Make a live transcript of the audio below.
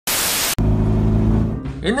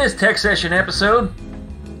In this tech session episode,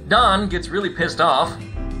 Don gets really pissed off.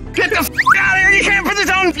 Get the f out of here! You can't put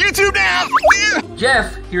this on YouTube now!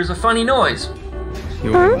 Jeff hears a funny noise.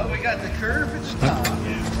 Well, we got the curve and stop.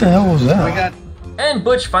 What the hell was that? And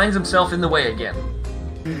Butch finds himself in the way again.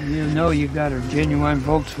 You know you got a genuine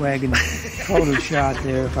Volkswagen photo shot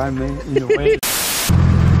there if I'm in the way.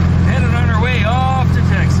 Headed on our way off to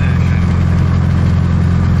tech session.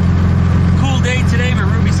 Cool day today, but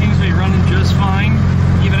Ruby seems to be running just fine,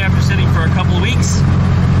 even after sitting for a couple of weeks.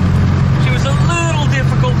 She was a little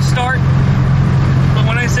difficult to start, but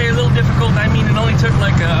when I say a little difficult, I mean it only took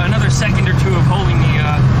like another second or two of holding the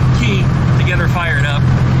key to get her fired up,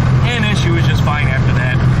 and then she was just fine after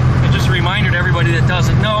that. And just a reminder to everybody that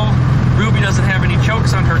doesn't know, Ruby doesn't have any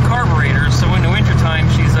chokes on her carburetors, so in the wintertime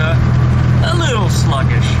she's a little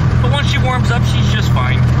sluggish. But once she warms up, she's just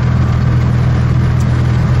fine.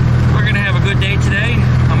 We're gonna have a good day today.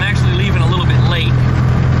 I'm actually leaving a little bit late.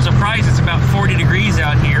 I'm surprised it's about 40 degrees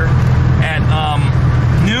out here at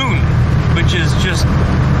noon, which is just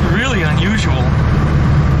really unusual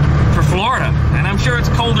for Florida. And I'm sure it's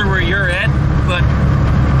colder where you're at, but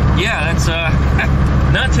yeah, that's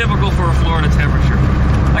not typical for a Florida temperature.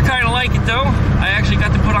 I kind of like it though. I actually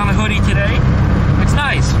got to put on a hoodie today. It's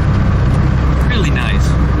nice. Really nice.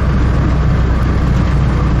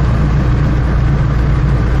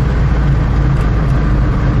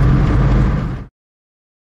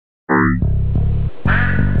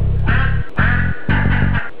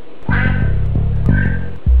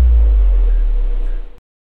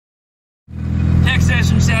 Tech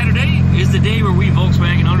Session Saturday is the day where we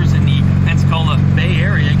Volkswagen owners in the Pensacola Bay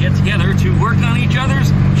Area get together to work on each other's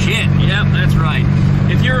shit. Yep, that's right.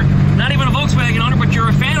 If you're not even a Volkswagen owner, but you're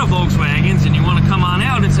a fan of Volkswagens and you want to come on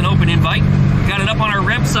out, it's an open invite. We got it up on our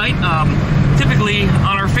website. Typically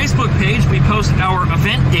on our Facebook page, we post our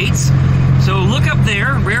event dates. So look up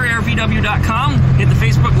there, rareairvw.com, hit the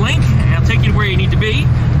Facebook link, and it'll take you to where you need to be.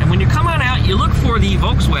 And when you come on out, you look for the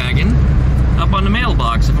Volkswagen up on the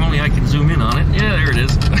mailbox. If only I can zoom in on it. Yeah, there it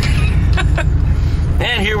is.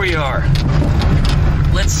 And here we are.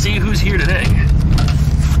 Let's see who's here today.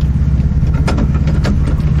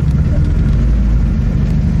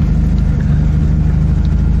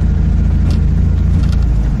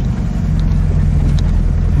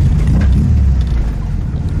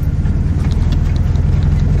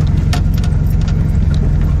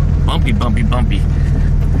 Bumpy, bumpy, bumpy.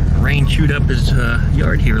 Rain chewed up his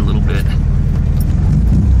yard here a little bit.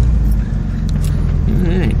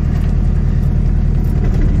 Alright.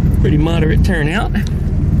 Pretty moderate turnout.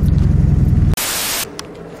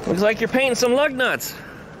 Looks like you're painting some lug nuts.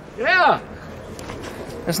 Yeah.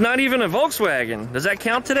 It's not even a Volkswagen. Does that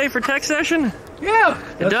count today for tech session? Yeah.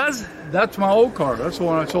 It does? That's my old car. That's the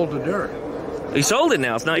one I sold to Derek. You sold it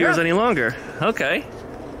now. It's not yours any longer. Okay.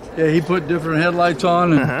 Yeah, he put different headlights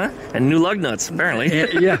on. And, and new lug nuts, apparently.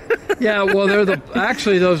 yeah. Yeah, well,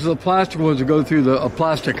 actually those are the plastic ones that go through a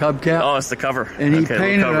plastic hubcap. Oh, it's the cover. And he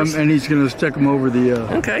painted them, and he's going to stick them over the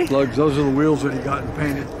lugs. Those are the wheels that he got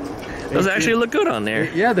painted. Those actually look good on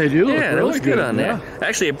there. Yeah, they do. Yeah, really looks good on there. Yeah.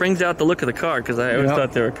 Actually, it brings out the look of the car because I always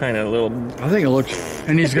thought they were kind of a little. I think it looks,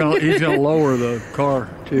 and he's gonna lower the car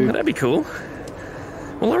too. That'd be cool.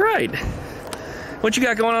 Well, all right. What you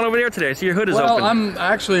got going on over there today? So your hood is open. Well, I'm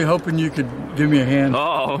actually hoping you could give me a hand.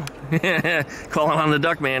 Oh, calling on the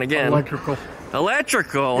Duckman again. Electrical.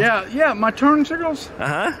 Electrical. Yeah. My turn signals.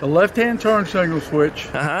 The left-hand turn signal switch.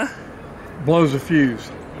 Blows a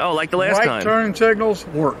fuse. Oh, like the last time. Right turn signals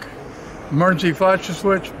work. Emergency flash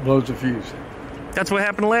switch blows a fuse. That's what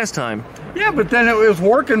happened last time. Yeah, but then it was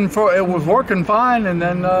working fine, and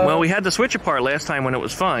then. Well, we had the switch apart last time when it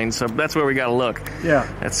was fine, so that's where we got to look. Yeah.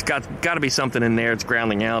 It's got to be something in there. It's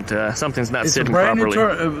grounding out. Something's not sitting brand properly.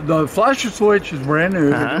 New the flash switch is brand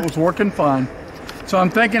new. It was working fine. So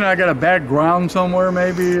I'm thinking I got a bad ground somewhere,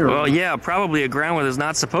 maybe. Or... Well, yeah, probably a ground where there's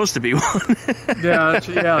not supposed to be one. yeah.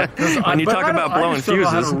 When you talk about blowing fuses.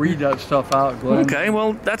 I know how to read that stuff out, Glenn. Okay,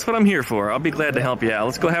 well, that's what I'm here for. I'll be glad to help you out.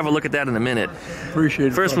 Let's go have a look at that in a minute.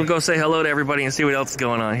 Appreciate it. First, we'll go say hello to everybody and see what else is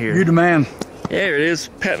going on here. You the man. There it is,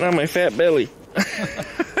 patting on my fat belly.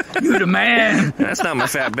 You the man. That's not my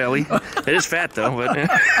fat belly. It is fat, though. But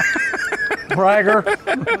bragger.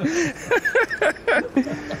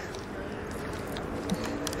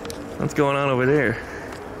 What's going on over there?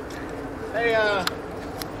 Hey,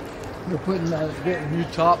 they're getting a new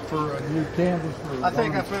top for a new canvas. I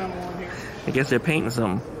think I found one here. I guess they're painting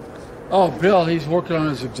something. Oh, Bill, he's working on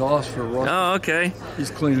his exhaust for Rusty. Oh, okay. He's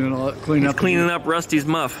cleaning up Rusty's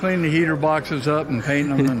muff. Cleaning the heater boxes up and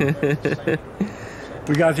painting them. And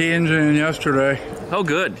we got the engine in yesterday. Oh,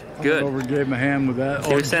 good, I good. went over and gave him a hand with that.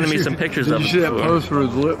 He was sending me some pictures of it. Did you see that post for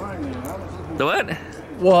his lip? The what?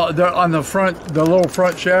 Well, they're on the front, the little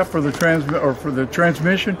front shaft for the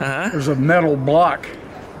transmission. There's a metal block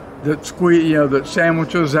that that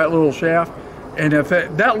sandwiches that little shaft. And if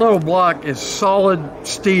that little block is solid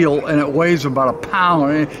steel and it weighs about a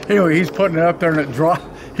pound. Anyway, he's putting it up there and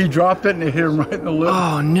he dropped it and it hit him right in the lip.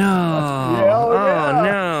 Oh no! Yeah, oh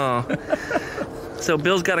no! So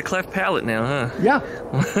Bill's got a cleft palate now, huh? Yeah.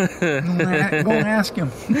 Go and ask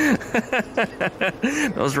him.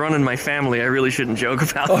 Those run in my family. I really shouldn't joke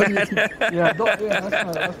about that. That's not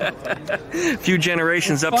A few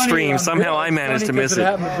generations upstream, somehow I managed to miss it.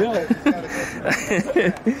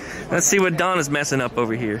 Let's see what Don is messing up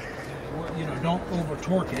over here. You know, don't over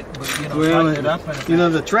torque it, but Well, tighten it up. And you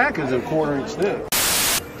know, the track is a 1/4 inch thick.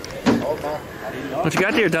 What you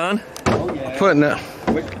got there, Don? Putting up.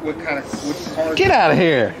 Get out of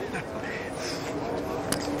here.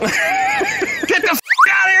 Get the f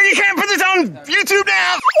out of here! You can't put this on YouTube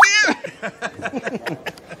now!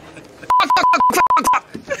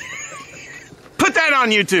 Put that on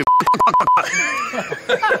YouTube!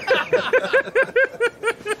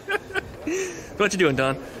 What you doing,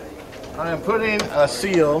 Don? I am putting a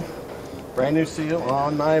seal, brand new seal,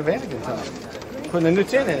 on my Vanagon top. Putting a new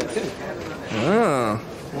tin in it, too. Oh.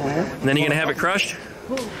 And then you're going to have it crushed?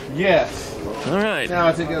 Yes. All right. Now,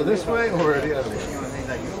 does it go this way or the other way?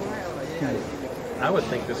 I would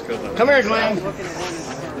think this goes up. Come here, Glenn.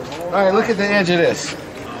 All right, look at the edge of this.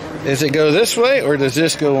 Does it go this way or does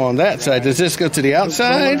this go on that side? Does this go to the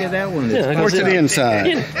outside or to the inside?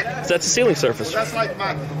 Yeah. That's a sealing surface. That's like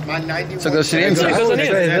my 91. So it goes to the inside. Goes on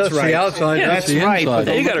in. That's the outside. Yeah, that's the inside.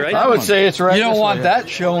 Yeah, you got it right. I would say it's right. You don't this want way. that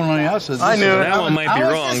showing on the outside. I knew it. That one might be I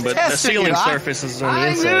was wrong, just but the testing sealing you. surface is on the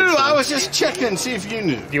inside. I knew. so- I was just checking, see if you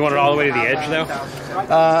knew. Do you want it all the way to the edge, though?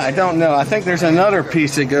 I don't know. I think there's another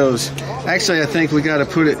piece that goes. Actually, I think we got to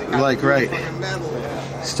put it like right.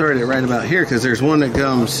 Start it right about here because there's one that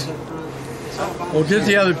comes. Well, get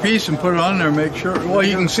the other piece and put it on there and make sure. Well,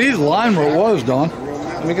 you can see the line where it was, Don.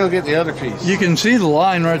 Let me go get the other piece. You can see the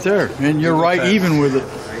line right there, and you're right even with it.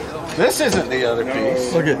 This isn't the other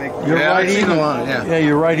piece. Look at you're Yeah, I right see even. the line, yeah.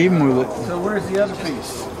 You're right even with it. So where's the other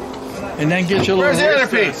piece? And then get your Where's the little.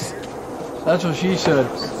 other piece? That's what she said.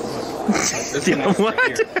 What?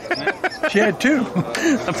 She had two.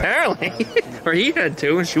 Apparently. Or he had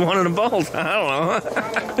two and she wanted them both. I don't know.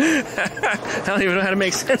 I don't even know how to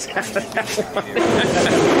make sense out of that one.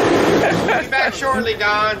 Be back shortly,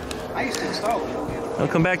 Don. I used to install it. Don't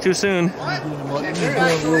come back too soon.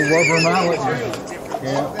 Little rubber mallet.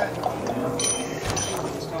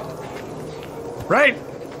 Right.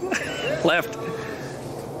 Left.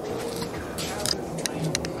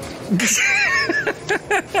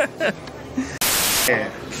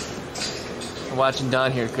 I'm watching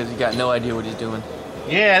Don here because he got no idea what he's doing.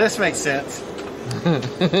 Yeah, this makes sense. Yeah,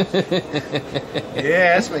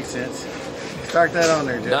 this makes sense. Start that on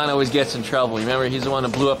there, Jeff. Don always gets in trouble. Remember, he's the one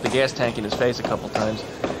that blew up the gas tank in his face a couple times.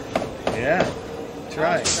 Yeah, that's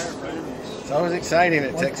right. It's always exciting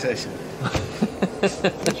at tech session.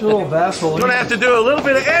 That's your little Vaseline. We're gonna have to do a little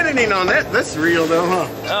bit of editing on that. That's real though, huh?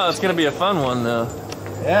 Oh, it's going to be a fun one, though.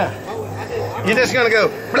 Yeah. You're just gonna go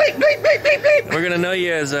bleep, bleep, bleep, bleep, bleep. We're going to know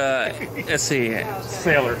you as, let's see,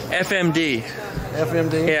 Sailor. FMD.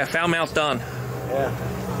 FMD? Yeah, foul mouth Don. Yeah.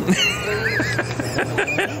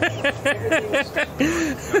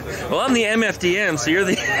 Well, I'm the MFDM, so you're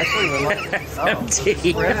the FMD.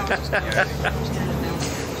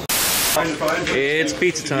 It's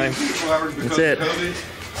pizza time. That's it.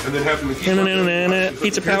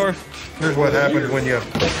 Pizza power. Here's what happens when you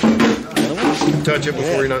touch it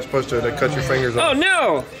before you're not supposed to. They cut your fingers off Oh,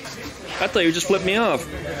 no! I thought you just flipped me off.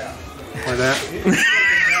 like that.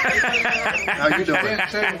 How you doing?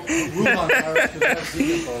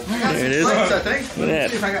 There it is. I think. Look at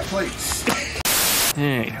See if I got plates. that.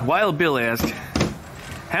 Hey, Wild Bill asked,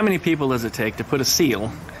 how many people does it take to put a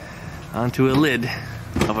seal onto a lid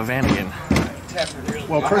of a Vanagon?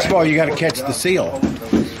 Well, first of all, you got to catch the seal.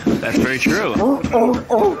 That's very true.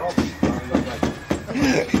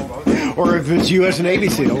 Or if it's U.S. Navy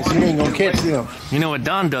SEALs, you ain't gonna catch them. You know what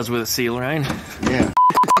Don does with a seal, right? Yeah.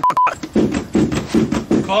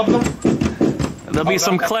 There'll be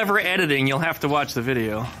some clever editing. You'll have to watch the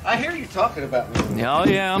video. I hear you talking about me. Oh,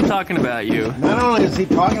 yeah, I'm talking about you. Not only is he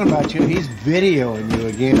talking about you, he's videoing you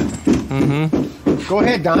again. Mm-hmm. Go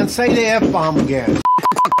ahead, Don. Say the F-bomb again.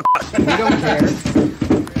 We don't care.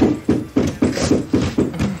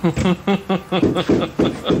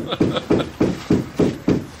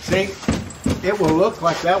 See, it will look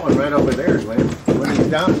like that one right over there, Glenn, when he's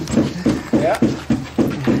done. Yeah.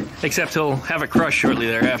 Except he'll have a crush shortly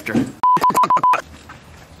thereafter.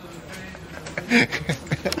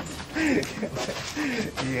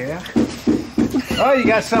 Yeah. Oh, you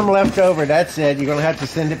got some left over. That's it. You're gonna have to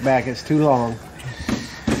send it back. It's too long.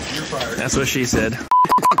 That's what she said.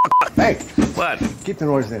 Hey, What? keep the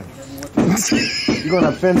noise down. You're gonna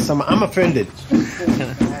offend some. I'm offended.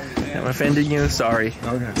 Am I offending you? Sorry.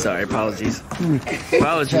 Okay. Sorry, apologies.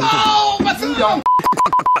 Apologies.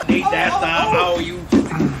 Need that now. Oh, you.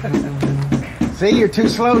 See, you're too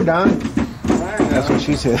slow, Don. That's what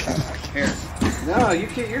she said. No, you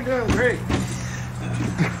can't. You're doing great.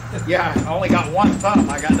 Yeah, I only got one thumb.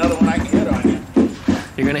 I got another one I can hit on you.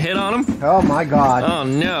 You're gonna hit on him? Oh my God. Oh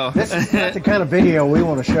no. This is not the kind of video we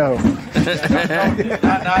want to show.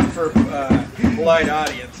 Not for polite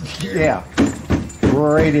audience. Yeah.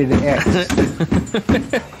 Rated X.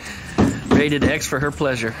 Rated X for her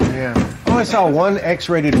pleasure. Yeah. Oh, I saw one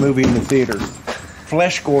X-rated movie in the theater.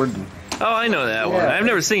 Flesh Gordon. Oh, I know that one. Yeah. I've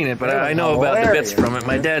never seen it, but That I was know about the bits hilarious. from it.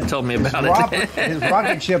 My dad told me about it. His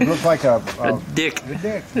rocket ship looked like a Dick. a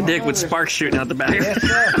dick. The dick with sparks shooting out the back. Yes,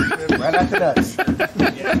 sir. Right out the nuts.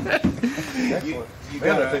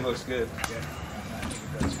 Yeah, that thing looks good.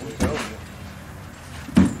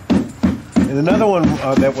 And another one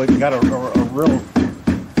that got a real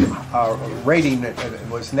rating that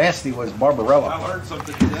was nasty was Barbarella. Learned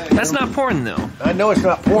something today. That's not porn, though. I know it's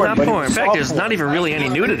not porn, Not but porn. In it's fact, soft there's porn. not even really any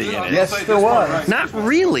nudity in it. Yes, there was. Not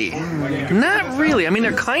really. Not really. I mean,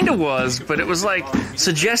 there kind of was, but it was like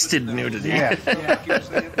suggested nudity. Yeah.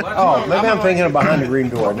 Oh, maybe I'm thinking of Behind the Green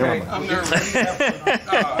Door. Never mind. I'm nervous.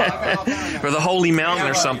 Or the Holy Mountain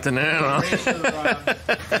or something. I don't know.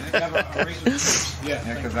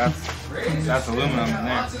 Yeah, because that's aluminum in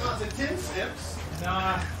there.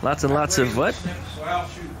 Lots and lots of what?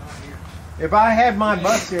 If I had my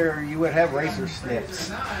bus here, you would have razor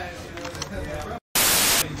snips.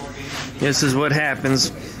 This is what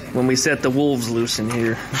happens when we set the wolves loose in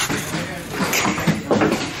here.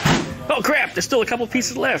 Oh crap, there's still a couple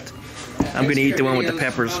pieces left. I'm gonna eat the one with the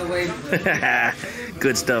peppers.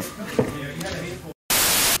 Good stuff.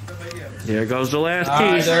 There goes the last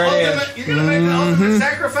piece. There it is. You're gonna make an ultimate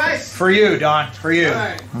sacrifice? For you, Don. For you.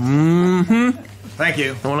 Mm-hmm. Thank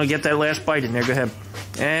you. I want to get that last bite in there. Go ahead.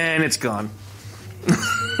 And it's gone.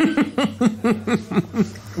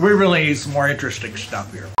 We really need some more interesting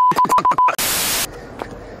stuff here.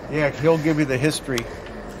 Yeah, he'll give you the history.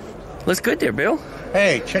 Looks good there, Bill.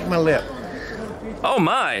 Hey, check my lip. Oh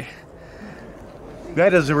my.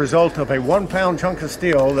 That is a result of a 1 pound chunk of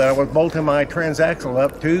steel that I was bolting my transaxle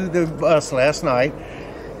up to the bus last night.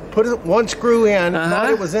 Put one screw in, thought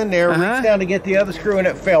it was in there, reached down to get the other screw, and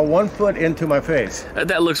it fell 1 foot into my face.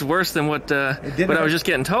 That looks worse than what I was just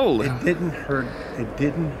getting told. It didn't hurt. It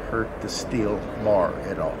didn't hurt the steel bar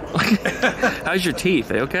at all. How's your teeth?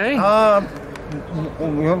 They okay? Oh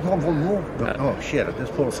shit! I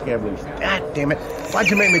just pulled a scab loose. God damn it! Why'd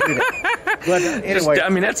you make me do that? But anyway, I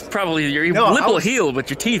mean, that's probably your lip will heal, but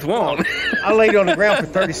your teeth won't. I laid on the ground for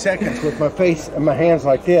 30 seconds with my face and my hands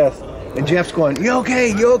like this, and Jeff's going, "You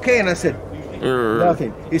okay? You okay?" And I said,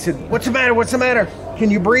 "Nothing." He said, "What's the matter? What's the matter? Can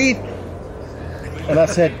you breathe?" And I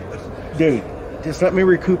said, "Dude, just let me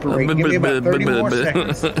recuperate. Give me about 30 more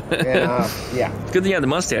seconds." And, yeah. It's good thing you have the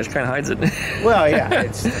mustache. Kind of hides it. Well, yeah.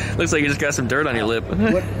 It's Looks like you just got some dirt on your lip.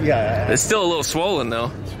 yeah. It's still a little swollen,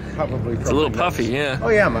 though. Probably. It's a little puffy, yeah. Oh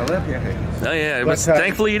yeah, my lip. Yeah. Oh yeah. But,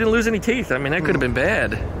 thankfully, you didn't lose any teeth. I mean, that could have been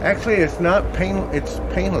bad. Actually, it's not pain. It's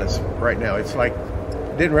painless right now. It's like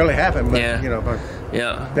didn't really happen, but Yeah. you know. But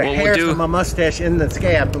Yeah. the hairs from my mustache in the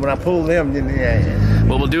scab. When I pull them, then yeah.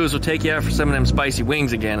 What we'll do is we'll take you out for some of them spicy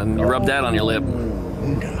wings again, and you rub that on your lip.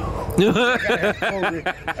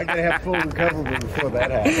 I gotta have full recovery before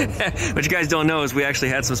that happens. What you guys don't know is we actually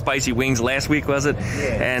had some spicy wings last week, was it?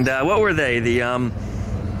 Yeah. And what were they? The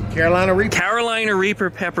Carolina Reaper. Carolina Reaper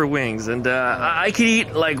pepper wings. And I could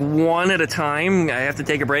eat like one at a time. I have to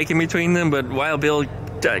take a break in between them, but Wild Bill,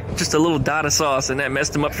 just a little dot of sauce, and that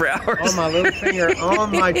messed him up for hours. On my little finger,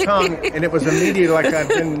 on my tongue, and it was immediately like I'd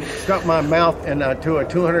been stuck my mouth to a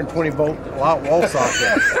 220-volt wall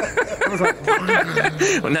socket. It was like,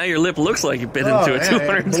 well, now your lip looks like you bit into a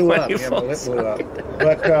 220 yeah, my lip volts. blew up.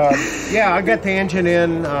 But yeah, I got the engine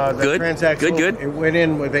in. The Good. transaxle. Good. It went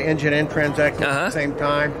in with the engine and transaxle at the same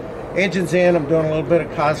time. engine's in. I'm doing a little bit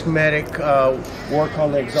of cosmetic work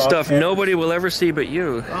on the exhaust. Stuff nobody will ever see but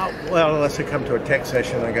you. Well, unless I come to a tech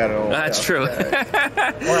session, I got it all. That's true. Or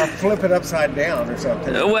I flip it upside down or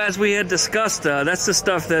something. Well, as we had discussed, that's the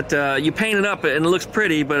stuff that you paint it up and it looks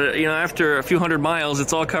pretty, but after a few hundred miles,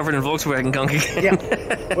 it's all covered in Volkswagen gunk again.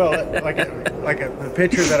 Yeah. Well, the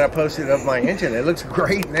picture that I posted of my engine, it looks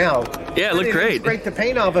great now. Yeah, it looked great. It's great to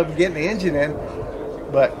paint off of getting the engine in,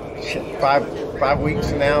 but shit, five weeks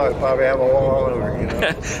from now, I'll probably have it all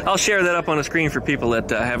over. I'll share that up on the screen for people that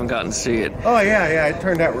haven't gotten to see it. Oh yeah, it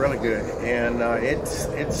turned out really good, and it's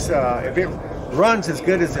if it runs as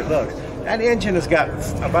good as it looks. That engine has got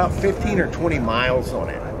about 15 or 20 miles on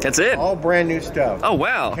it. That's it? All brand new stuff. Oh,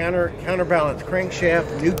 wow. Counterbalance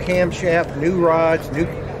crankshaft, new camshaft, new rods, new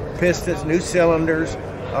pistons, new cylinders,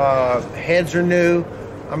 heads are new.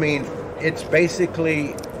 I mean, it's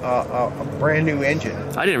basically a brand new engine.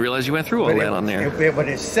 I didn't realize you went through all that on there. But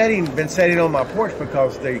it's been sitting on my porch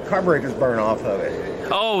because the carburetors burn off of it.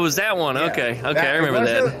 Oh, it was that one? Yeah. Okay, I remember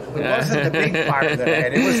that. It wasn't the big fire that I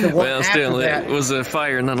had. It was the one well, still, after that. It was a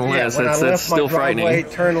fire nonetheless. Yeah, That's still frightening.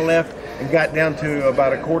 Driveway, turned left, and got down to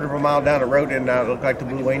about a quarter of a mile down the road, and it looked like the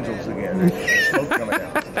Blue Angels again. Smoke coming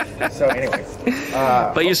out. So anyway.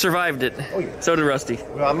 But you survived it. Oh, yeah. So did Rusty.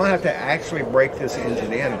 Well, I'm going to have to actually break this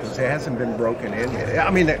engine in because it hasn't been broken in yet.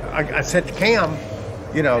 I mean, I set the cam,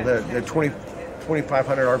 the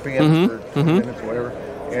 2,500 RPM for 20 minutes or whatever,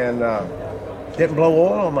 and didn't blow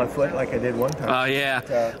oil on my foot like I did one time. Oh, yeah.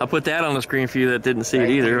 But, I'll put that on the screen for you that didn't see it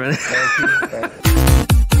either. Thank you.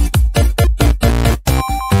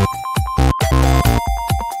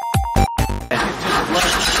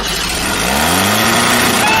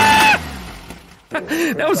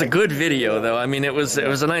 That was a good video, though. I mean, it was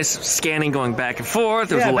a nice scanning going back and forth.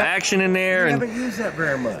 There was a little action in there. I haven't used that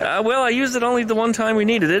very much. Well, I used it only the one time we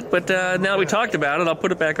needed it, but now that we talked about it, I'll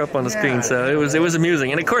put it back up on the screen. So it was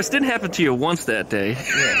amusing. And of course, it didn't happen to you once that day.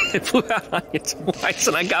 Yeah. It flew out on you twice,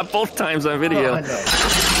 and I got both times on video. Oh, I know.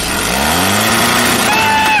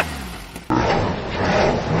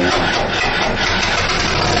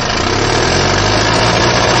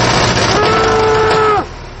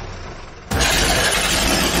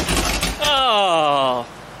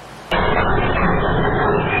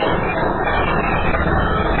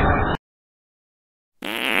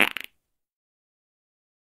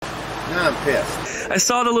 I'm pissed. I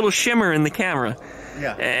saw the little shimmer in the camera.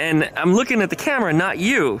 Yeah. And I'm looking at the camera, not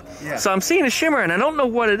you. Yeah. So I'm seeing a shimmer, and I don't know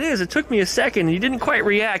what it is. It took me a second, and you didn't quite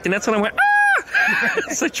react, and that's when I went, ah!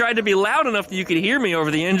 So I tried to be loud enough that you could hear me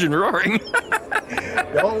over the engine roaring.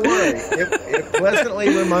 Don't worry. It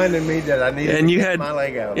pleasantly reminded me that I needed to get my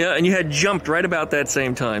leg out. Yeah, and you had jumped right about that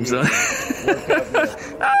same time. So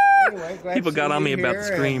Anyway, people got on me about the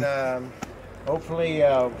scream. And, hopefully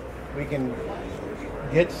we can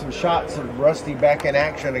get some shots of Rusty back in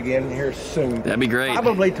action again here soon. That'd be great.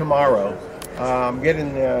 Probably tomorrow. I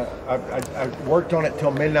worked on it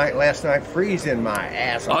till midnight last night, freezing my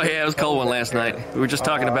ass off. Oh yeah, it was a cold one last night. We were just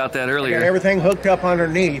talking about that earlier. I got everything hooked up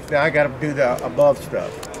underneath. Now I got to do the above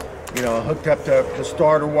stuff. I hooked up the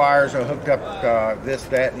starter wires. I hooked up this,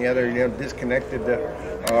 that, and the other. Disconnected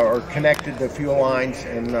or connected the fuel lines,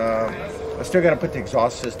 and I still got to put the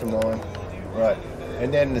exhaust system on,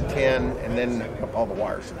 and then the tin, and then hook up all the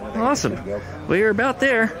wires. Awesome. Well, you're about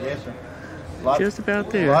there. Yes, sir. Just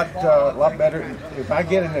about there. Lot better. If I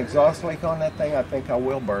get an exhaust leak on that thing, I think I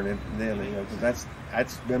will burn it. Then, because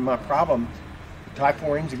that's been my problem. The Type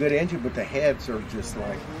 4 engine's a good engine, but the heads are just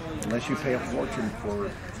like, unless you pay a fortune for,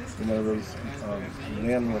 those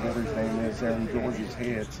Lynn, whatever his name is, there in George's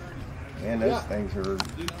heads. Man, those things are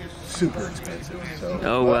super expensive. So,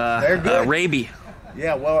 they're good. Raby.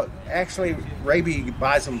 Yeah, well, actually, Raby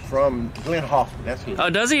buys them from Glenn Hoffman. That's who. Oh,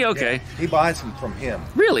 does he? Okay. Yeah, he buys them from him.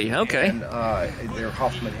 Really? Okay. And they're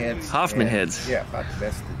Hoffman heads. Hoffman heads. Yeah, about the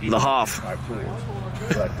best. The Hoff.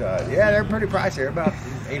 But they're pretty pricey. They're about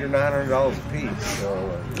 $800 or $900 a piece.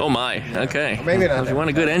 So. Oh my. Okay. Or maybe not. If you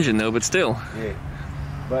want a good engine, though, but still. Yeah.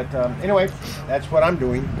 But anyway, that's what I'm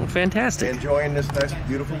doing. Well, fantastic. Enjoying this nice,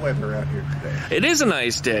 beautiful weather out here today. It is a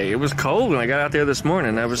nice day. It was cold when I got out there this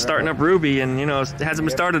morning. I was starting up Ruby, and it hasn't been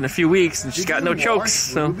started in a few weeks, and she's got no chokes.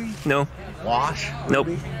 So no. Wash? Nope.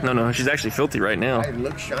 No. She's actually filthy right now. It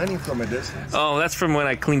looks shiny from a distance. Oh, that's from when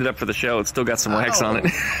I cleaned it up for the show. It's still got some wax on it.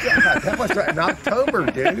 God, that was in October,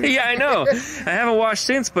 dude. Yeah, I know. I haven't washed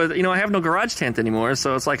since, but I have no garage tent anymore,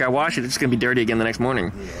 so it's like I wash it, it's gonna be dirty again the next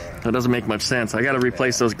morning. So it doesn't make much sense. I got to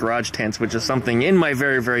replace those garage tents, which is something in my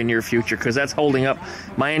very, very near future, because that's holding up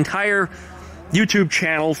my entire YouTube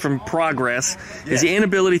channel from Progress is the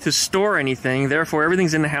inability to store anything. Therefore,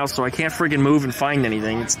 everything's in the house, so I can't friggin' move and find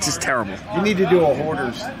anything. It's just terrible. You need to do a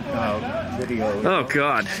hoarder's video. Oh,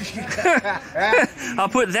 God. I'll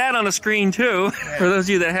put that on the screen, too, for those of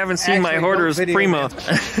you that haven't seen my hoarder's primo.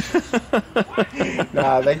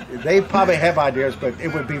 No, they probably have ideas, but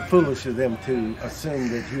it would be foolish of them to assume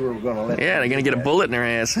that you were going to let Yeah, they're going to get a bullet in their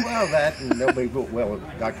ass. Well, that, and nobody well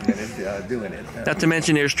documented doing it. Not to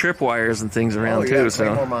mention there's tripwires and things around, too.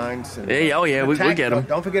 So. Mines and, yeah, oh, yeah, we get them.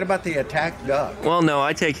 Don't forget about the attack duck. Well, no,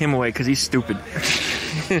 I take him away because he's stupid.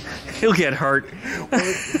 He'll get hurt.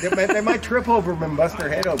 Well, they might trip over him and bust their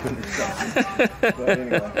head open or something. But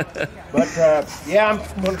anyway. But, yeah,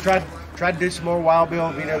 I'm going to try to do some more Wild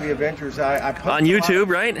Bill VW Adventures. I on YouTube,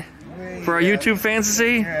 right? For our YouTube fans to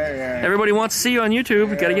see? Yeah. Everybody wants to see you on YouTube.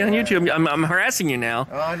 You got to get on YouTube. I'm harassing you now.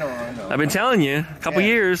 Oh, I know. I've been telling you a couple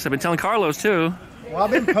years. I've been telling Carlos, too. Well,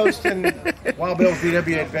 I've been posting Wild Bill's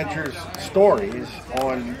VW Adventures stories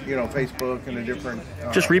on, Facebook and the different...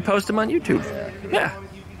 Just repost them on YouTube. Yeah.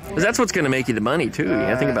 Because that's what's going to make you the money, too. You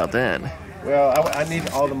got to think about that. Well, I need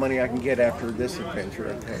all the money I can get after this adventure,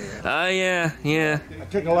 I tell you. Yeah. I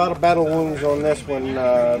took a lot of battle wounds on this one,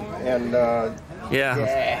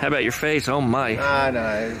 Yeah. How about your face? Oh, my. I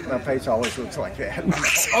know. My face always looks like that.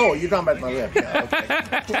 Oh, you're talking about my lip. Yeah, okay.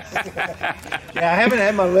 Yeah, I haven't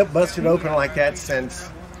had my lip busted open like that since,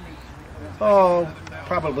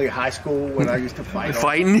 probably high school when I used to fight.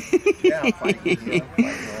 Fighting? Yeah, fighting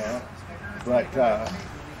around. But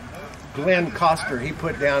Glenn Coster, he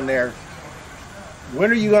put down there, when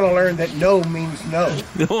are you going to learn that no means no?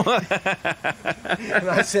 And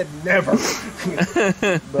I said, never.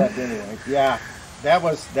 But anyway, yeah. That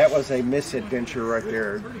was a misadventure right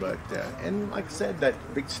there, but and like I said, that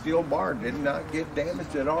big steel bar did not get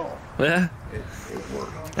damaged at all. Yeah, it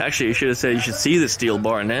worked. Actually, you should have said you should see the steel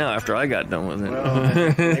bar now after I got done with it. Well,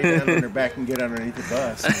 lay down on their back and get underneath the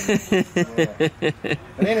bus.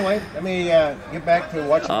 But anyway, let me get back to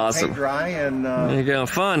watching the paint dry and. There you go,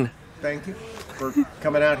 fun. Thank you for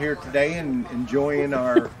coming out here today and enjoying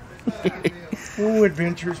our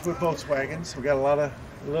adventures with Volkswagens. We got a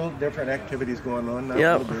little different activities going on. Not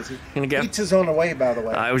a little busy. Pizza's on the way, by the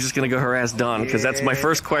way. I was just going to go harass Don because that's my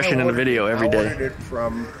first question in the video every day. I ordered it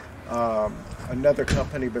from another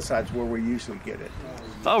company besides where we usually get it.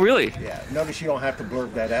 Oh, really? Yeah. Notice you don't have to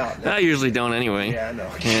blurb that out. I usually don't anyway. Yeah, I know.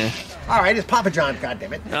 Yeah. All right, it's Papa John's,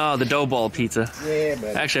 goddammit. Oh, the dough ball pizza. Yeah,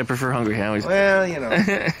 but... Actually, I prefer Hungry Howie's. Well, you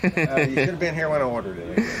should have been here when I ordered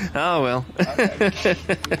it. Oh, well. Okay.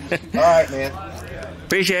 All right, man.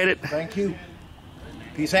 Appreciate it. Thank you.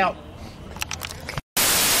 Peace out.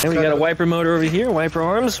 And we got a wiper motor over here, wiper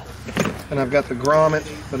arms. And I've got the grommet,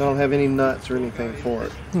 but I don't have any nuts or anything for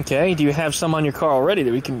it. Okay, do you have some on your car already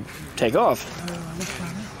that we can take off?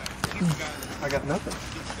 I got nothing.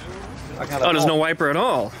 There's no wiper at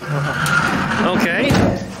all. Okay.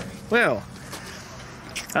 Well,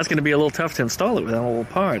 that's going to be a little tough to install it without all the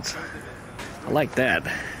parts. I like that.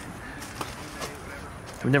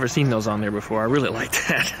 I've never seen those on there before. I really like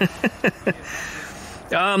that.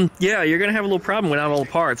 Yeah, you're going to have a little problem without all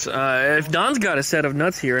the parts. If Don's got a set of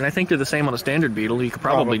nuts here, and I think they're the same on a standard Beetle, you could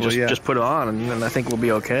probably just put it on, and I think we'll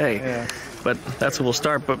be okay. Yeah. But that's where we'll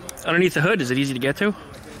start. But underneath the hood, is it easy to get to?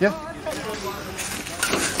 Yeah.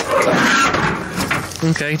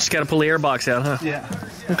 Okay, just got to pull the airbox out, huh? Yeah.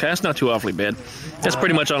 Okay, that's not too awfully bad. That's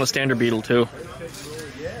pretty much on a standard Beetle, too.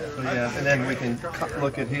 Yeah, and then we can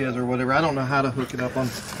look at his or whatever. I don't know how to hook it up on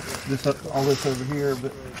this, all this over here,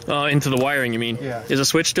 but... Into the wiring, you mean? Yeah. Is a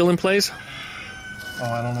switch still in place? Oh,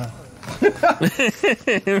 I don't know.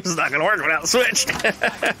 It's not going to work without a switch.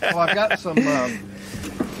 Well, I've got some...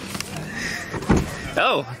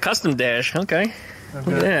 Oh, custom dash. Okay. Look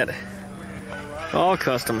at that. All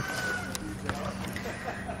custom.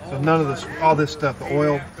 So none of this, all this stuff, the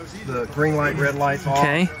oil, the green light, red lights off.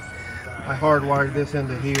 Okay. I hardwired this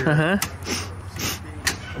into here. Uh-huh.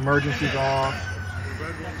 Emergency's off.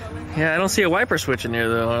 Yeah, I don't see a wiper switch in there,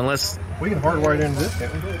 though, unless... We can hardwire it into this,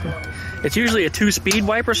 can't we? It's usually a 2-speed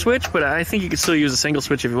wiper switch, but I think you could still use a single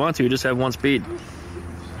switch if you want to. You just have 1 speed.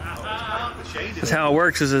 That's how it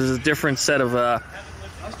works, is there's a different set of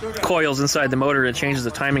coils inside the motor that changes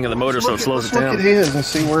the timing of the motor so it slows it down. Look at his and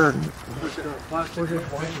see where...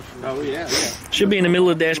 Oh, yeah. Should be in the middle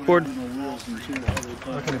of the dashboard.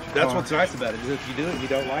 That's what's nice about it. Is if you do it and you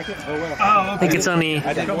don't like it, oh well. I think it's on the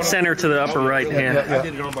center to the upper right hand. I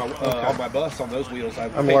did it on my bus on those wheels.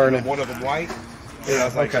 I'm learning. One of them white Yeah, I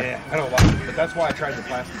was like, Okay. yeah, I don't like it, but that's why I tried the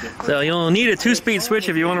plastic. So you'll need a 2-speed switch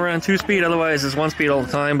if you want to run 2-speed. Otherwise, it's 1-speed all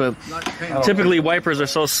the time. But typically, wipers are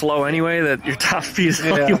so slow anyway that your top speed is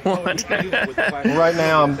all you want. Right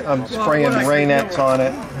now, I'm spraying Rain-X on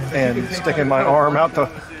it and sticking my arm out the,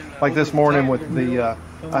 like this morning with the,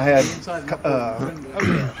 I had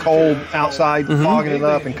cold outside fogging it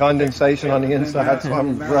up and condensation on the inside, so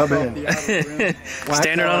I'm rubbing it.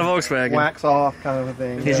 Standard on a Volkswagen. Wax off kind of a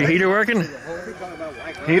thing. Is your heater working?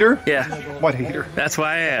 Heater? Yeah. What heater? That's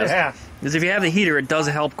why I asked. Yeah. Because if you have the heater, it does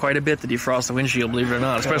help quite a bit to defrost the windshield, believe it or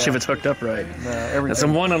not, especially if it's hooked up right. And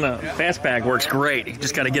some one on the fastback works great. You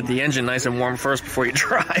just got to get the engine nice and warm first before you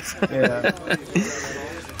drive. Yeah.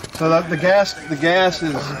 So the gas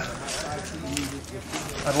is.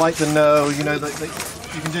 I'd like to know, you know, that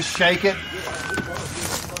you can just shake it.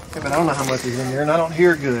 Yeah, but I don't know how much is in there, and I don't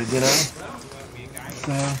hear good, you know.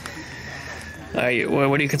 So.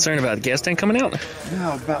 What are you concerned about? The gas tank coming out?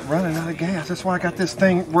 No, about running out of gas. That's why I got this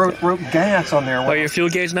thing wrote gas on there. Oh, your fuel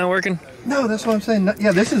gauge not working? No, that's what I'm saying. No,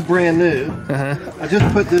 yeah, this is brand new. I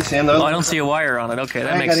just put this in. Oh, I don't see a wire on it. Okay,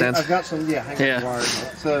 that makes sense. I've got some. Yeah, I got wires on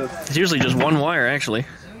it. So it's usually just one wire actually.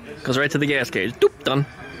 Goes right to the gas gauge. Doop, done.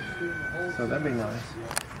 So that'd be nice.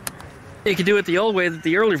 You could do it the old way that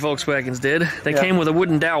the early Volkswagens did. They came with a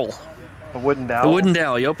wooden dowel. A wooden dowel? A wooden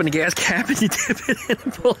dowel. You open the gas cap and you dip it in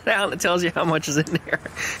and pull it out and it tells you how much is in there.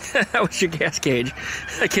 That was your gas gauge.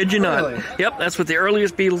 I kid you not. Yep, that's what the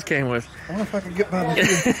earliest Beetles came with. I wonder if I could get by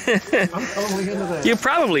the I'm totally into that. You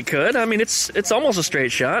probably could. I mean, it's almost a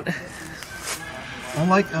straight shot. I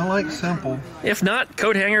like simple. If not,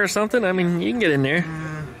 coat hanger or something, I mean, you can get in there.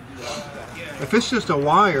 If it's just a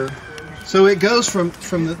wire, so it goes from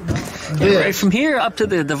the right from here up to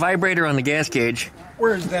the vibrator on the gas gauge.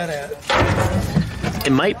 Where is that at?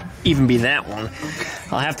 It might even be that one.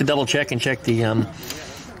 I'll have to double check and check the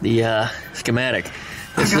schematic.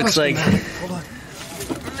 This looks like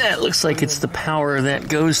that looks like it's the power that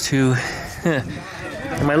goes to.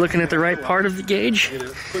 Am I looking at the right part of the gauge?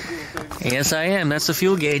 Yes, I am. That's the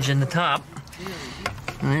fuel gauge in the top.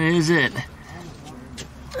 That is it.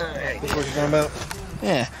 That's what you're talking about?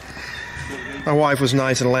 Yeah. My wife was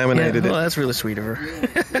nice and laminated well, that's really sweet of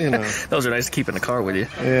her. You know. Those are nice to keep in the car with you.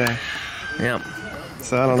 Yeah. Yep.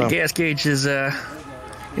 So I don't know. The gas gauge is,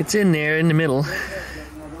 it's in there in the middle.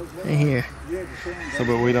 Right here. So,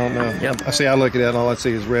 but we don't know. Yep. I look at that and all I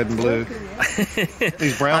see is red and blue.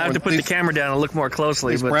 These brown I'll have to put the camera down and look more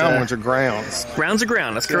closely. These but, brown ones are grounds. Browns are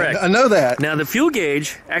ground, that's correct. I know that. Now, the fuel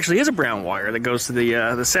gauge actually is a brown wire that goes to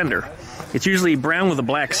the sender. It's usually brown with a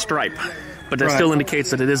black stripe, but that still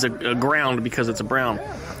indicates that it is a ground because it's a brown.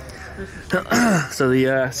 So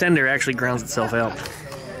the sender actually grounds itself out.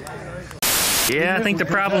 Yeah, I think the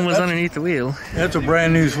problem was underneath the wheel. That's a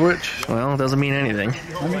brand new switch. Well, it doesn't mean anything.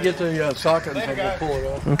 Let me get the socket and we'll pull it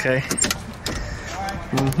off. Okay.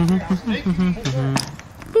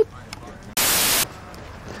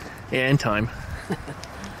 Yeah, in time.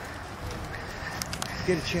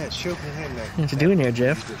 Get a chance. Show me the hand back. What you doing there,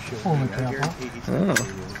 Jeff? Pulling the cap off. Oh.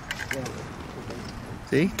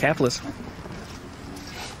 See? Capless.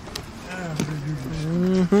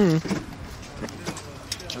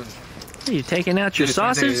 Are you taking out your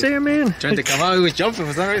sausage there, man? Trying to come out, he was jumping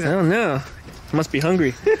for some reason. I don't know. Must be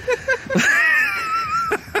hungry.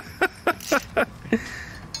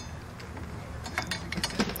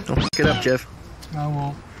 Don't pick it up, Jeff. I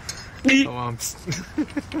won't. Oh,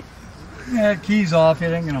 Yeah, key's off.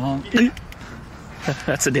 It ain't gonna honk.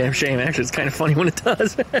 That's a damn shame. Actually, it's kind of funny when it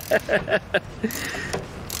does. That's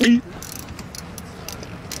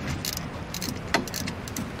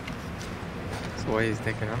why he's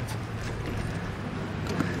taking out.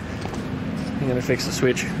 I'm gonna fix the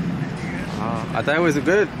switch. I thought it was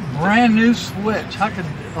good. Brand new switch. I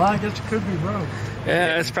guess it could be broke.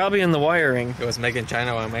 Yeah, it's probably in the wiring. It was made in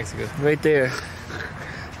China or Mexico. Right there.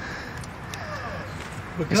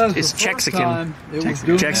 Because It's the first Chexican. time it was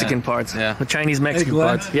doing Chexican that, parts. Yeah. The Chinese-Mexican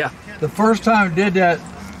Glenn. parts. Yeah. the first time it did that,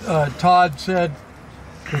 Todd said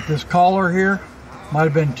that this collar here might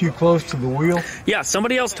have been too close to the wheel. Yeah,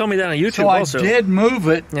 somebody else told me that on YouTube So also. I did move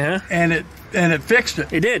it, Yeah. and it fixed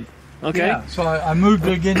it. It did. Okay. Yeah, so I moved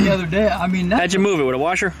it again the other day. I mean, How'd you move it? With a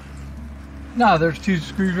washer? No, there's two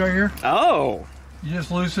screws right here. Oh. You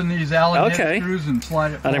just loosen these Allen head screws and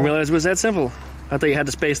slide it I didn't forward. realize it was that simple. I thought you had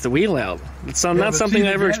to space the wheel out. It's Yeah, not but something see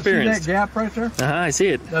I ever the experienced. See that gap right there? I see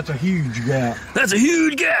it. That's a huge gap. That's a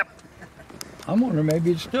huge gap. I'm wondering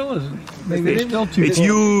maybe it still isn't. Maybe it's still too It's close.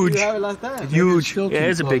 huge. You have it last time. Huge. still Yeah, too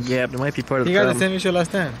it's a big close. gap. It might be part of He the got the problem. same issue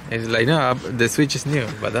last time. It's like, no, the switch is new,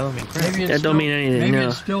 but that don't mean crap. Maybe it's That don't still- mean anything, Maybe no.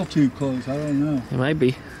 it's still too close. I don't know. It might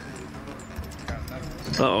be.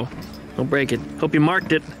 Uh-oh. Don't break it. Hope you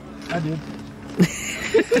marked it. I did.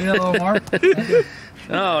 See that little mark? I did.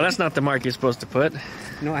 Oh, that's not the mark you're supposed to put. You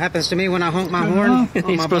know what happens to me when I honk my horn?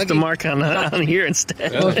 You're supposed to mark on here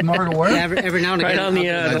instead. Supposed to mark where? Yeah, every now and Right again. on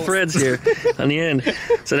the threads here, on the end.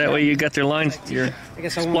 So that way you got their lines, your I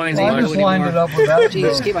guess I splines won't I marked. just lined it up with that.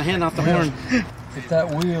 Jeez, keep my hand off the horn. If that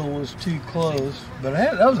wheel was too close. But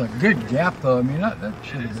that was a good gap, though. I mean, that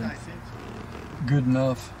should have been good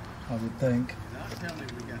enough, I would think.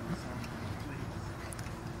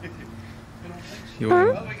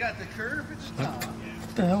 What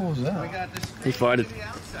the hell was that? He farted.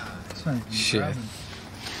 Shit.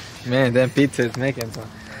 Man, that pizza is making some.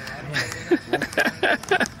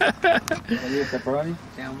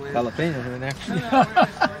 Jalapenos in there.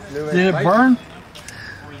 Did it burn?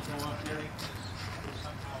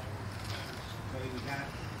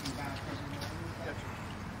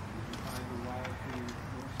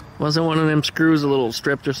 Wasn't one of them screws a little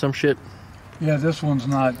stripped or some shit? Yeah, this one's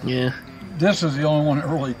not. Yeah. This is the only one that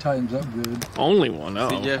really tightens up good. Only one, See,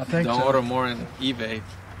 oh. Jeff, think don't so. order more on eBay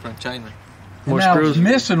from China. More And I was screws.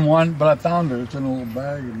 missing one, but I found it. It's in a little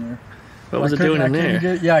bag in there. What was I it doing in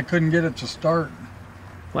couldn't there? I couldn't get it to start.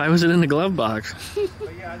 Why was it in the glove box?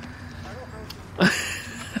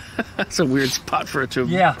 That's a weird spot for it to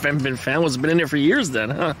have been found. It's been in there for years then,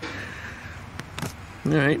 huh?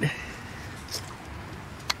 All right.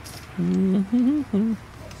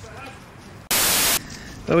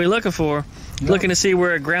 What are we looking for? Looking to see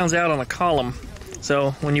where it grounds out on the column.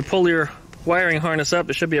 So when you pull your wiring harness up,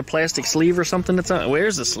 there should be a plastic sleeve or something that's on.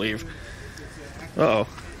 Where's the sleeve? Uh-oh.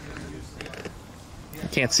 You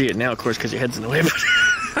can't see it now, of course, because your head's in the way.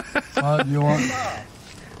 You want?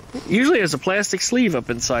 Usually there's a plastic sleeve up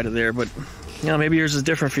inside of there, but you know, maybe yours is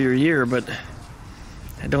different for your year, but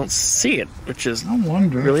I don't see it, which is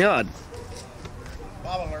really odd.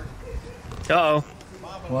 Bob alert. Uh-oh.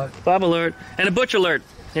 What? Bob alert. And a butch alert.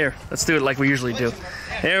 Here, let's do it like we usually do.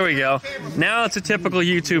 There we go. Now it's a typical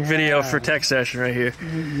YouTube video for Tech Session right here.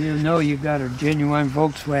 You know you got a genuine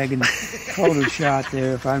Volkswagen photo shot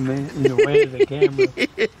there if I'm in the way of the camera.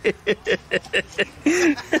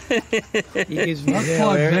 He gives me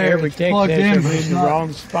hell every Tech Session in the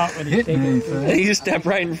wrong spot when he's taking it. You just step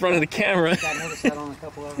right in front of the camera. I noticed that on a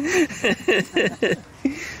couple of them.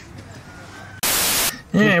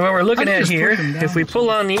 Yeah, what we're looking at here, if we pull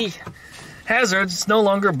on the hazards, it's no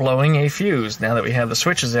longer blowing a fuse now that we have the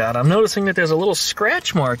switches out. I'm noticing that there's a little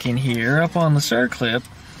scratch mark in here up on the circlip.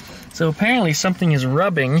 So apparently something is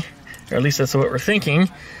rubbing, or at least that's what we're thinking.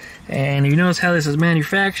 And you notice how this is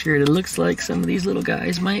manufactured, it looks like some of these little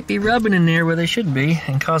guys might be rubbing in there where they should be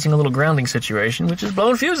and causing a little grounding situation, which is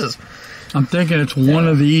blowing fuses. I'm thinking it's one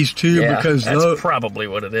of these two because that's probably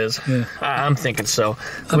what it is. Yeah. I'm thinking so.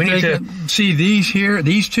 We need to see these here,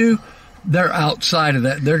 these two. They're outside of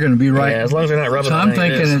that. They're going to be right. Yeah, as long as they're not rubbing. So I'm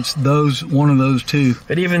thinking it's one of those two.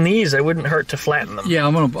 But even these, it wouldn't hurt to flatten them. Yeah,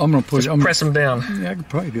 I'm gonna push. Press them down. Yeah, I could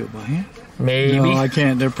probably do it by hand. Maybe. No, I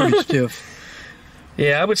can't. They're pretty stiff.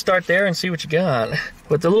 Yeah, I would start there and see what you got.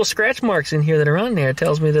 But the little scratch marks in here that are on there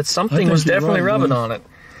tells me that something was definitely rubbing on it.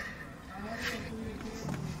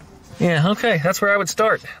 Yeah, okay, that's where I would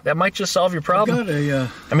start. That might just solve your problem.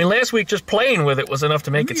 I mean, last week just playing with it was enough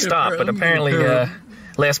to make it stop, but apparently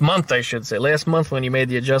last month, I should say. Last month when you made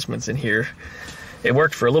the adjustments in here, it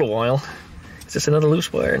worked for a little while. Is this another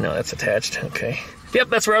loose wire? No, that's attached. Okay. Yep,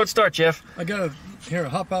 that's where I would start, Jeff. I gotta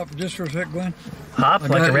hop out just for a sec, Glenn. Hop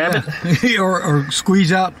like a rabbit? Yeah. or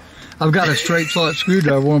squeeze out. I've got a straight slot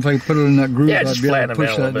screwdriver. I wonder if I can put it in that groove. Yeah, just I'd be able flatten to it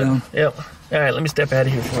push down a that little down. bit. Yep. All right, let me step out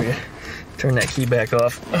of here for you. Turn that key back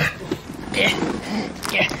off. Yeah.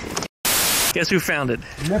 Guess who found it?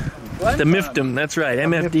 The Miftum. That's right,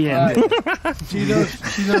 MFDM. See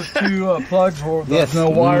those two plugs where there's no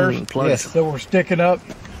wires plugs. that were sticking up?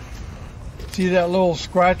 See that little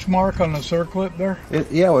scratch mark on the circlip there?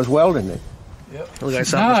 Yeah, it was welding it. Yep. Look like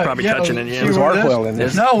something was probably touching it. It was arc welding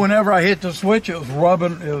it. No, whenever I hit the switch, it was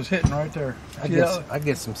rubbing. It was hitting right there. I'd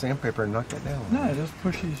get some sandpaper and knock that down. No, just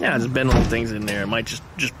push these. Yeah, just bend little things in there. It might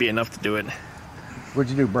just be enough to do it. What'd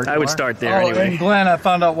you do, break the I would wire? start there anyway. And Glenn, I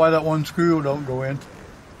found out why that one screw don't go in.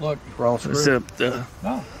 Look. Wrong It's screw. the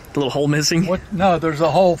little hole missing. What? No, there's a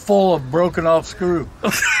hole full of broken off screw.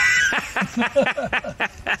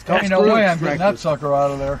 Ain't no way I'm getting that sucker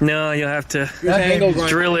out of there. No, you'll have to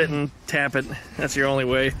drill it and tap it. That's your only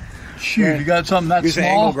way. Shoot, you got something that Use an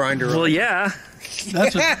small? angle grinder. Well, yeah.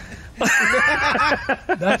 That's a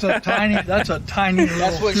that's a tiny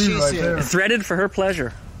little what screw she right said. there. Threaded for her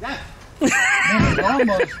pleasure. Man, it's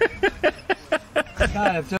almost.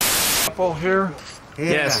 God, if there's a couple here. Yeah.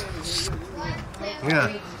 Yes.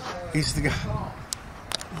 Yeah. He's the guy.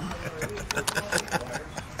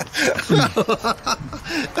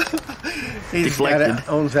 He's Deflected.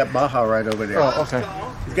 owns that Baja right over there. Oh, okay.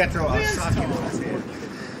 He's got the socket in his head.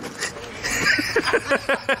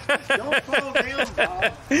 Don't fall down,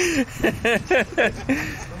 Bob.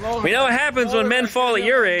 We know what happens when men fall at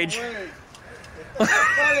your age.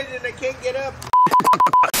 They can't get up.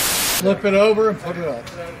 Flip it over and put it up.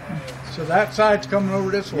 So that side's coming over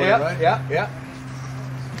this way, right? Yeah.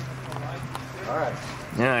 All right.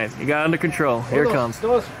 All right, you got it under control. Here it comes.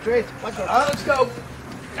 Let's go.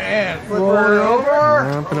 And flip Roll it over.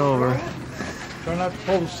 Up and over. Try not to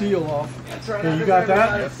pull the seal off. Okay, you got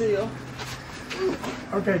that? Seal.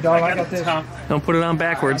 Okay, dog, I got this. Don't put it on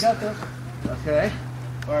backwards. I got this. Okay.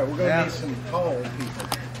 All right, we're gonna need some tall people.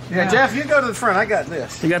 Yeah, Jeff, you go to the front. I got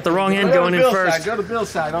this. You got the wrong end going in first. Go to Bill's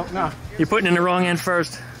side. Oh, no. You're putting in the wrong end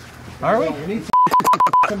first. Are we? We need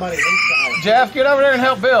somebody inside. Jeff, get over there and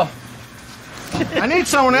help Bill. I need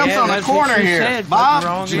someone else on the corner here.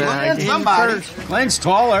 Bob, somebody. Glenn's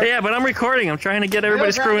taller. Yeah, but I'm recording. I'm trying to get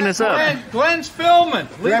everybody screwing this up. Glenn's filming.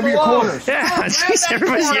 Grab your corners. Yeah, jeez,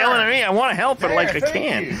 everybody's yelling at me. I want to help, but like I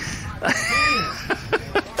can't.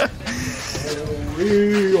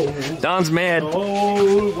 Don's mad.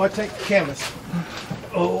 Oh, what's that canvas?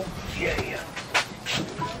 Oh, yeah.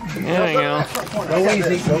 There you go. Go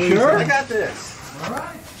easy. Go easy. Sure. I got this. All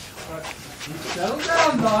right. Settle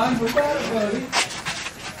down, Don. We got it, buddy.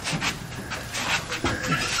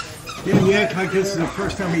 Yeah, you act like this is the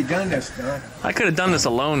first time you've done this, Don. I could have done this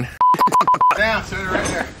alone. Down, sit right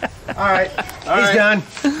there. All right. He's done.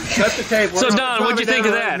 Shut the tape. So, Don, what'd you think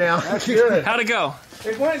of that? Now. That's good. How'd it go?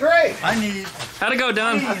 It went great. How'd it go,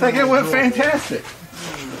 Don? I think it went fantastic.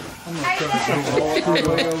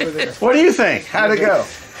 What do you think? How'd it go?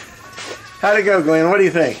 How'd it go, Glenn? What do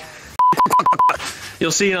you think?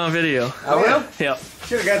 You'll see it on video. I will? Yep.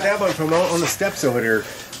 Should have got that one from on the steps over there.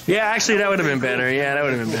 Yeah, actually, that would have been better. Yeah, that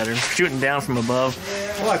would have been better. Shooting down from above.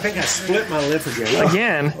 Oh, I think I split my lip again.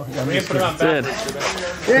 Again? Did.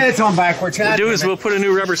 Yeah, it's on backwards. What we'll do is we'll put a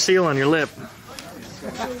new rubber seal on your lip.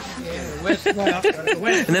 And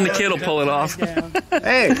then the kid will pull it off.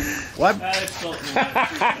 Hey, what?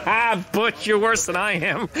 Butch, you're worse than I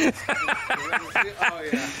am.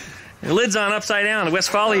 The lid's on upside down. The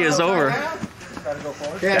Westphalia is over.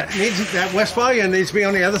 Yeah, that Westphalia needs to be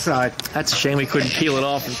on the other side. That's a shame we couldn't peel it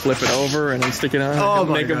off and flip it over and then stick it on. Oh,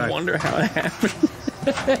 Make him wonder how it happened.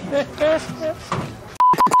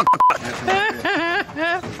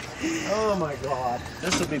 Oh my God.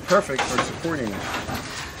 This would be perfect for supporting.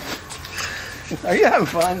 Are you having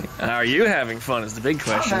fun? Are you having fun is the big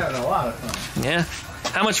question. I'm having a lot of fun. Yeah?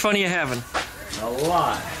 How much fun are you having? A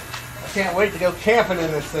lot. I can't wait to go camping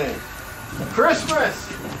in this thing. Christmas!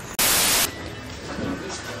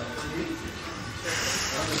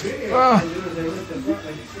 Oh.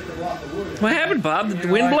 What happened, Bob? Did the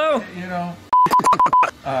wind blow? You know,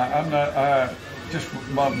 I'm not, just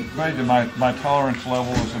maybe my tolerance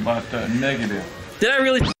level is about negative. Did I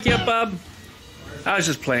really f you up, Bob? I was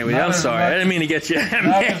just playing with you. Not I'm as sorry. much- I didn't mean to get you Not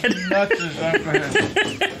mad. as much as I've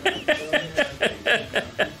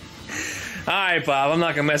All right, Bob. I'm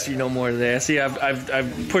not gonna mess with you no more today. I see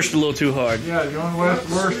I've pushed a little too hard. Yeah, the only worst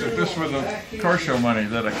is this was the car show money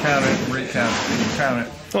that I counted and recounted and counted.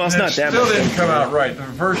 Well, it's And not that still much. didn't come out right. The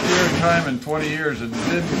first year time in 20 years, it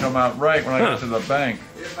didn't come out right when I got to the bank.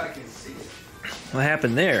 What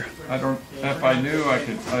happened there? I don't. If I knew, I would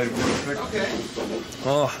have fixed it.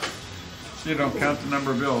 Oh, You don't count the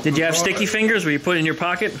number of bills. did you have sticky fingers? Were you put it in your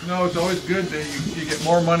pocket? No, it's always good that you get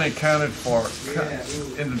more money counted for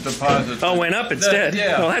in the deposit. Oh, went up instead.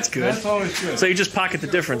 Yeah. Well, that's good. That's always good. So you just pocket the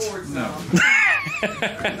difference. No.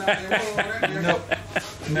 Nope.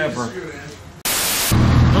 Never.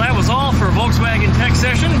 Well, that was all for Volkswagen Tech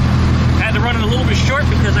Session. Had to run it a little bit short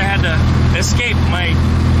because I had to escape. My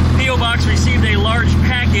P.O. Box received a large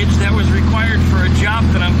package that was required for a job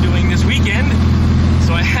that I'm doing this weekend.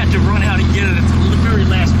 So I had to run out and get it at the very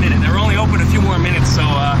last minute. They were only open a few more minutes, so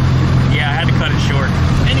yeah, I had to cut it short.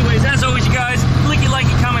 Anyways, as always, you guys, clicky, like,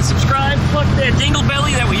 comment, subscribe, click that dingle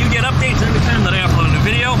belly, that way you get updates every time that I upload a new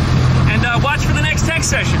video. And watch for the next tech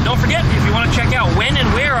session. Don't forget, if you want to check out when and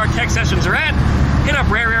where our tech sessions are at, hit up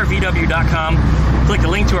rareairvw.com, click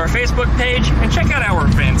the link to our Facebook page, and check out our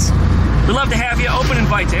events. We'd love to have you. Open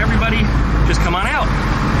invite to everybody. Just come on out.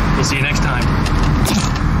 We'll see you next time.